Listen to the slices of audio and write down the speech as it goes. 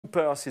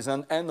super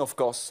season, and of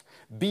course,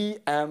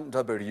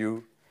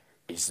 BMW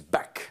is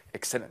back.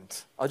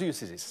 Excellent. How do you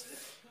see this?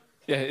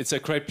 Yeah, it's a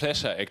great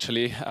pleasure,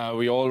 actually.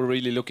 We're all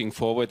really looking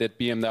forward at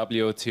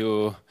BMW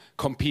to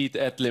compete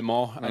at Le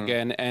Mans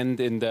again and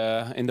in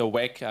the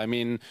WEC. I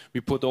mean,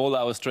 we put all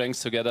our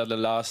strengths together the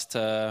last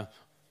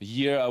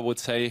year, I would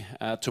say,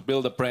 to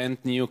build a brand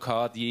new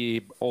car,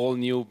 the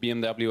all-new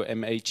BMW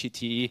M8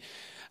 GTE.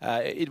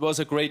 It was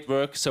a great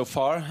work so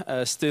far.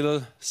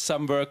 Still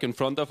some work in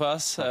front of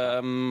us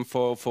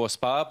for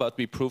Spa, but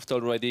we proved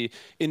already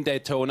in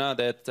Daytona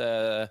that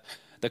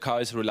the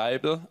car is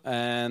reliable,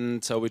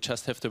 and so we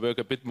just have to work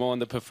a bit more on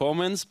the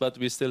performance, but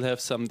we still have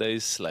some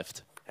days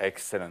left.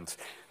 Excellent.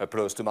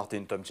 Applause to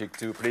Martin Tomczyk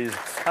too, please.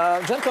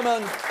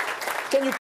 Gentlemen, can you